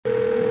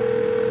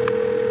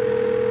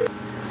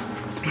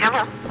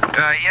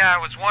Yeah, I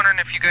was wondering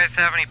if you guys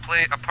have any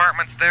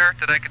apartments there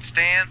that I could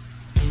stay in?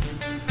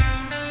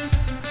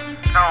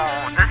 No,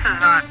 this is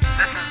a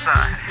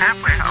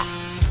halfway house.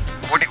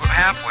 What do you,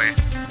 halfway?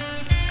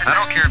 I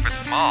don't care if it's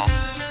small.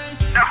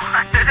 No,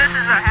 this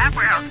is a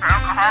halfway house for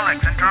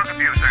alcoholics and drug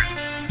abusers.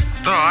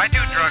 So, I do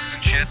drugs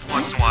and shit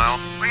once in a while.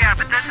 Well, yeah,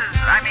 but this is,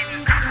 I mean,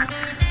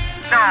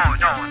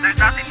 no, there's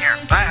nothing here.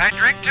 I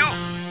drink too.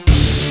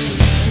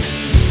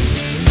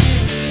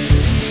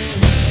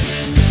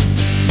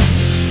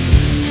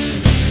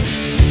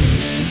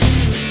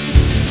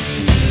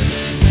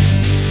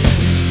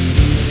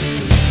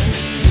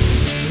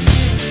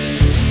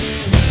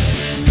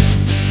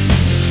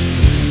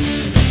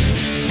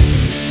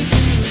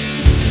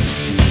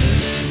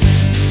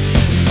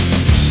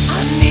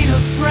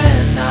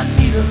 I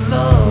need a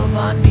love,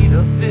 I need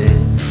a fix.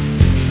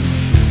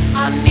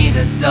 I need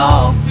a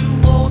dog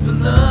too old to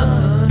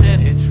learn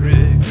any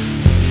tricks.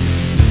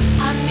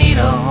 I need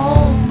a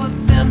home,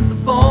 but them's the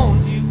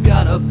bones you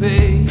gotta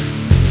pay.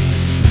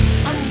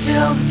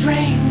 Until the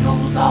train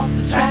goes off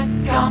the track,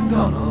 I'm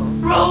gonna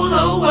roll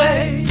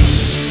away.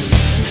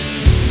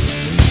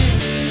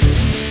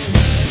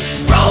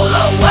 Roll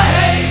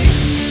away.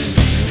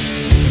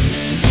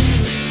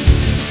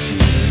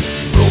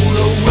 Roll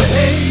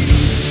away.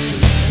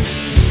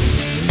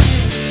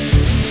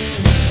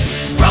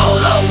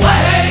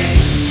 Away.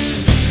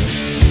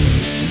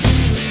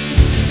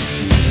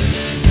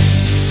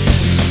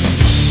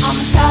 I'm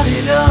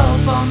tied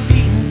up, I'm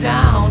beaten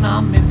down,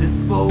 I'm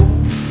indisposed.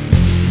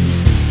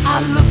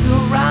 I looked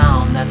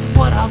around, that's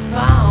what I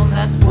found,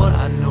 that's what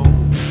I know.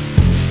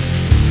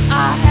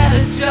 I had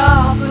a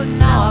job, but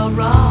now I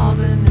rob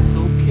and it's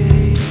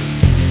okay.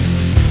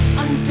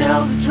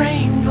 Until the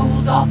train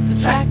goes off the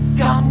track,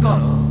 I'm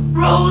gonna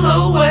roll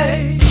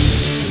away.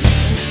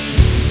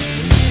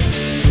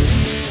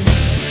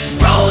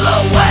 Roll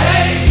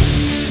away.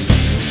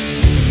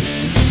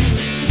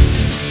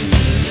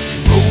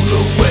 Roll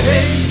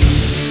away.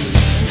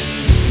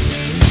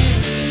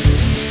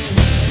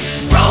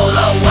 Roll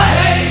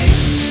away.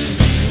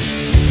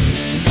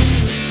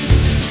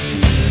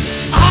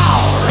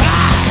 All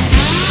right.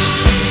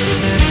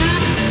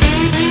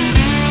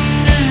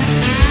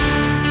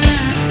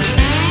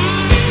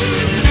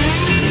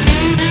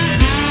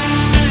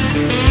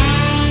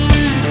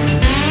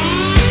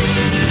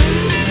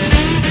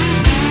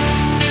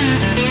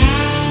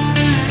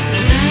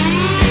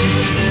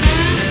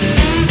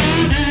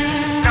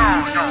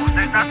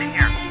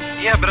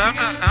 Yeah, but I'm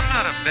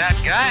not a bad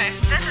guy.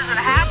 This is a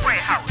halfway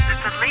house.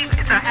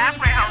 It's a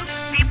halfway house.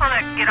 People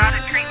that get out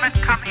of treatment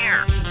come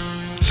here.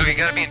 So you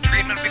gotta be in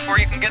treatment before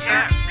you can get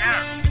there?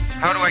 Yeah.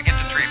 How do I get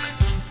to treatment?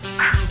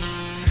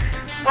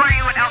 Well, are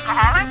you an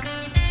alcoholic?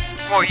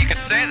 Well, you could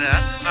say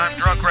that. I'm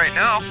drunk right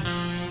now.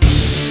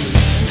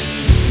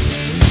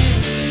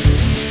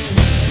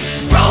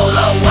 Roll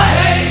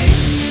away.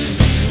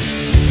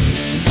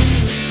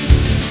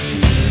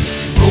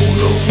 Roll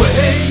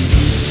away.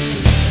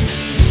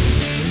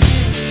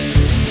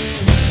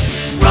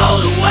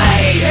 Roll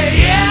away,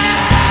 yeah.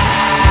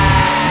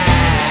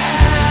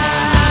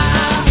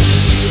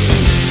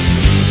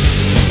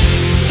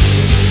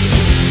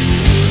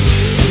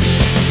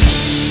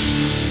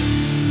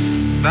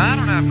 I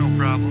don't have no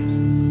problem.